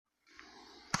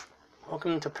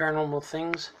Welcome to Paranormal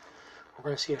Things. We're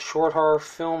going to see a short horror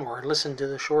film, or listen to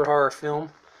the short horror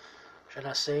film, should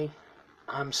I say.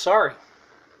 I'm sorry.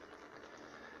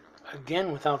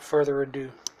 Again, without further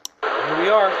ado, here we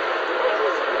are.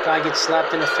 Guy gets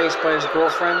slapped in the face by his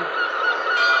girlfriend.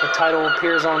 The title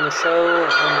appears on the show,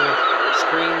 on the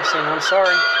screen, saying, I'm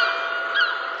sorry.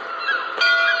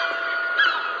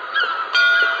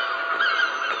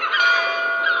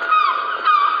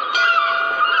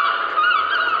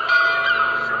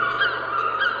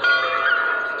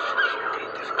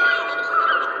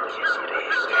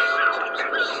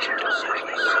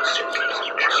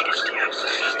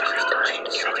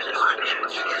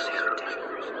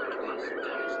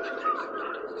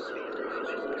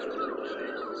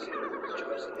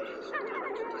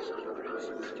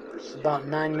 About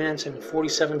 9 minutes and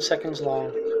 47 seconds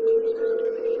long.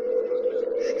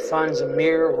 She finds a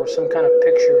mirror or some kind of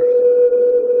picture.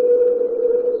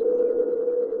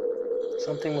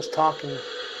 Something was talking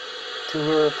to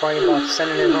her, probably about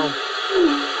sending it home.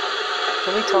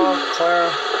 Can we talk,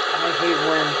 Clara? I hate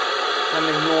when I'm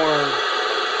ignored.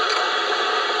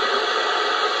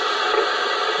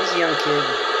 He's a young kid.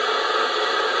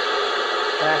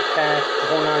 Backpack, the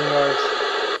whole 9 yards.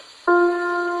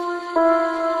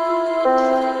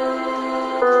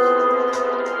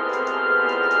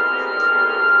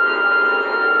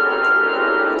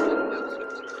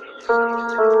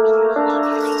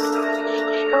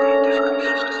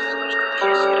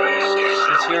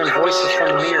 She's hearing voices from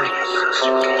the mirror.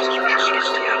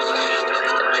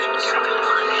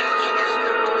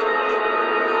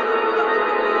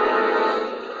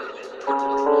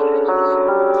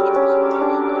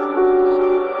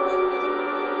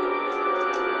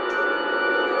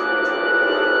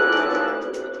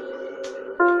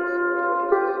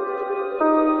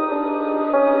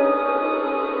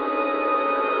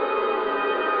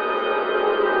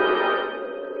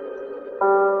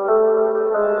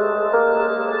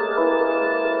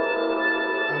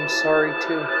 I'm sorry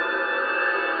too.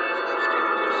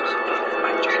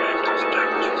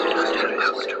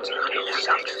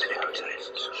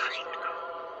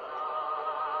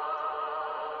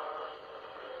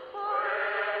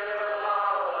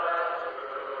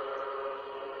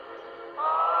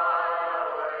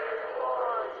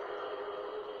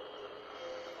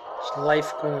 Is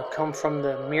life going to come from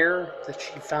the mirror that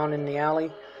she found in the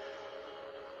alley?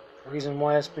 The reason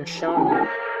why it's been shown.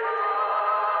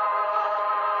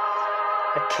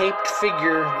 A caped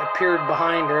figure appeared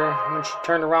behind her. When she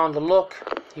turned around to look,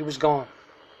 he was gone.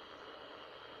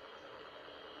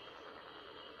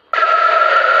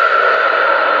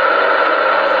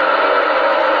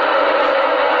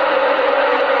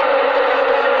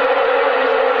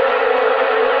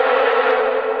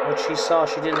 What she saw,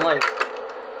 she didn't like.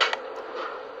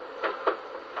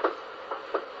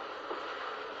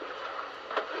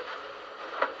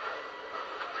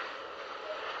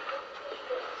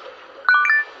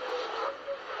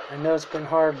 I know it's been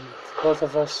hard for both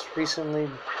of us recently.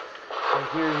 I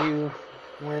hear you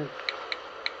went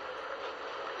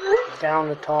down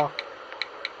to talk.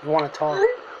 You want to talk.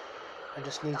 I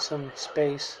just need some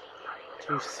space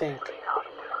to think.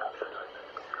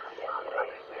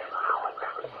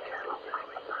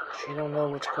 She don't know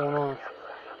what's going on.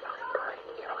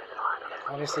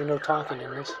 Obviously no talking in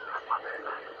this.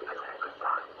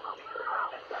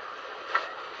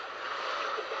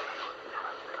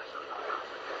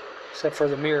 Except for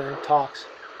the mirror, it talks.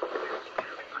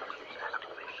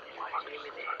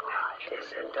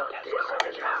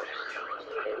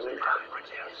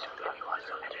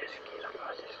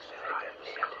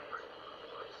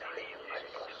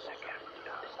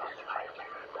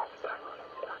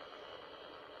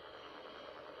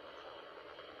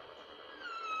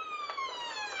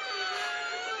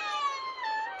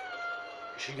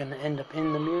 Is she gonna end up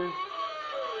in the mirror?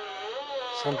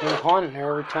 Something's haunting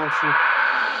her every time she...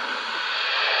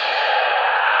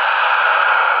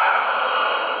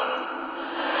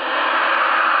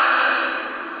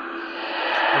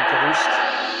 Ghost.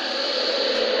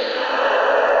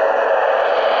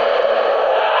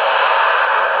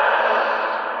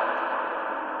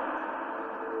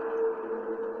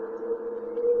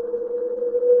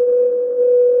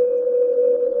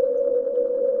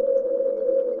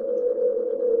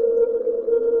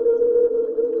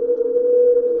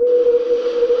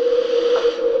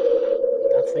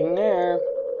 Nothing there.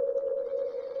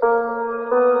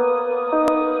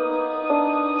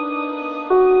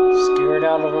 Scared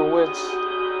out of her wits.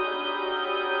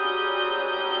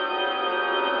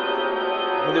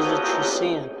 What is it she's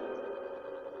seeing?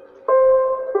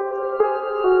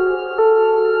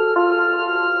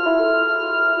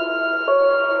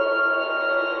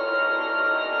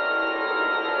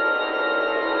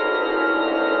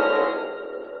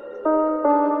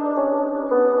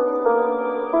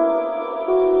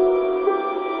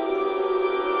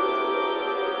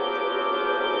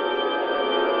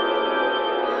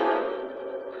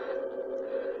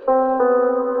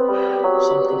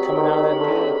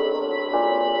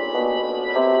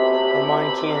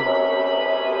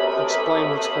 can. Explain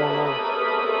what's going on.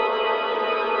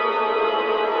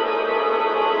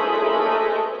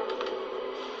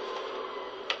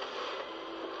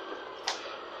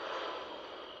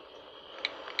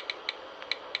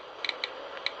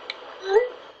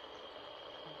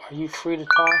 Are you free to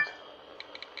talk?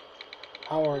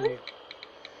 How are you?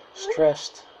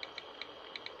 Stressed?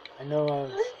 I know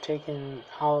I've taken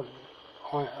out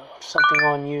something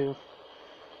on you.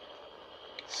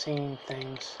 Seeing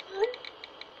things.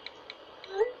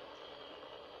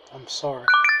 I'm sorry.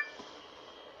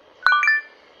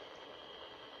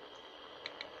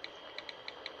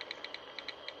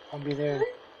 I'll be there in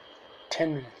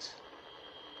 10 minutes.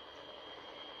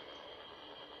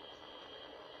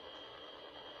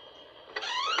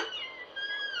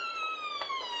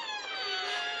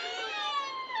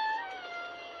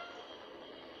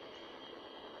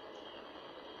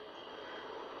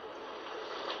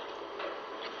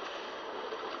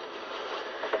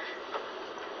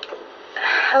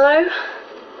 Hello?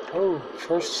 Oh,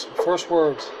 first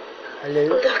words. Hello?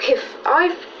 Look, if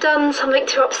I've done something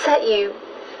to upset you,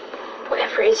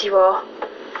 whatever it is you are,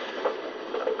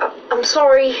 I'm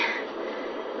sorry.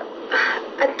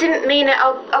 I didn't mean it.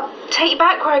 I'll take you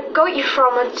back where I got you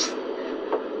from. I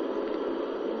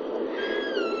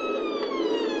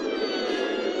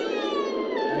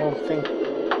don't think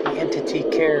the entity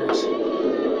cares.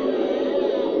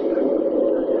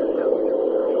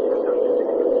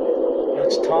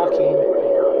 It's talking.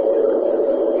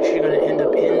 Is she going to end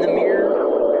up in the mirror?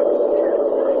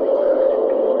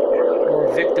 Or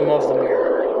a victim of the mirror?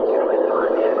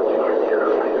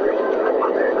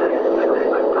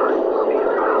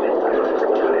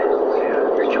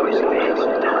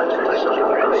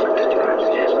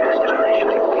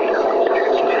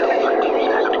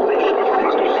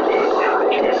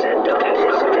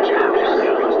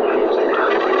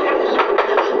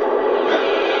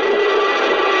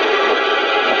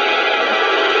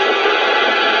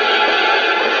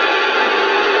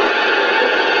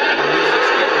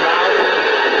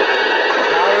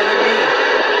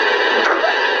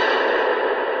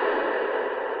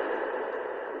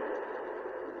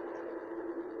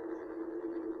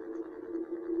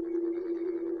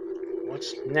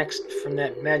 What's next from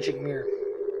that magic mirror?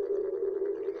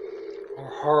 Or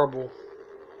horrible?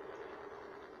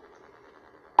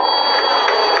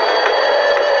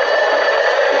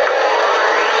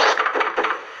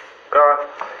 Clara.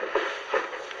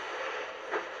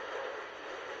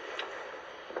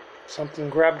 Something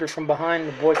grabbed her from behind.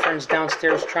 The boyfriend's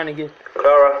downstairs trying to get...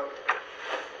 Clara.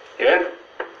 You in?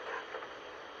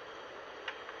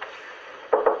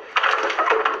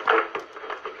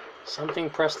 Something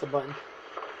pressed the button.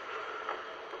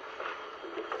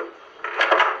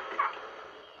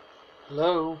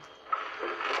 Hello?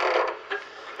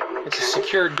 It's a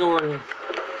secured door and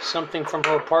something from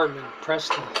her apartment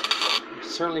pressed it. It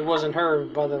certainly wasn't her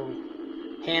by the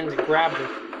hand that grabbed her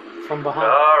from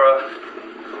behind. Clara.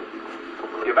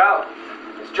 You about?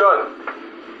 It's John.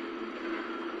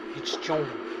 It's John.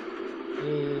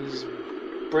 He's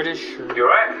British or... You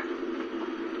alright?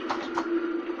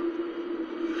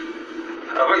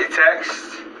 I got your text.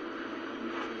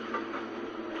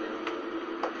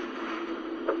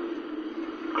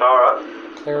 Clara.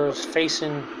 Clara's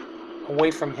facing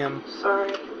away from him.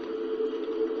 Sorry.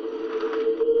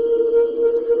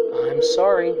 I'm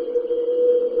sorry.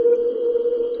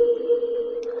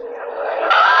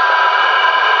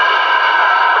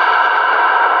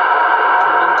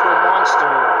 Turned into a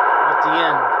monster at the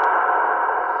end.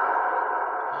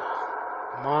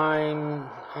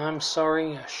 I'm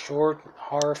sorry, a short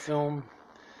horror film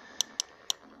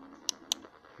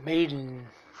made in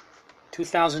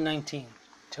 2019.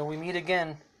 Till we meet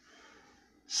again,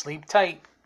 sleep tight.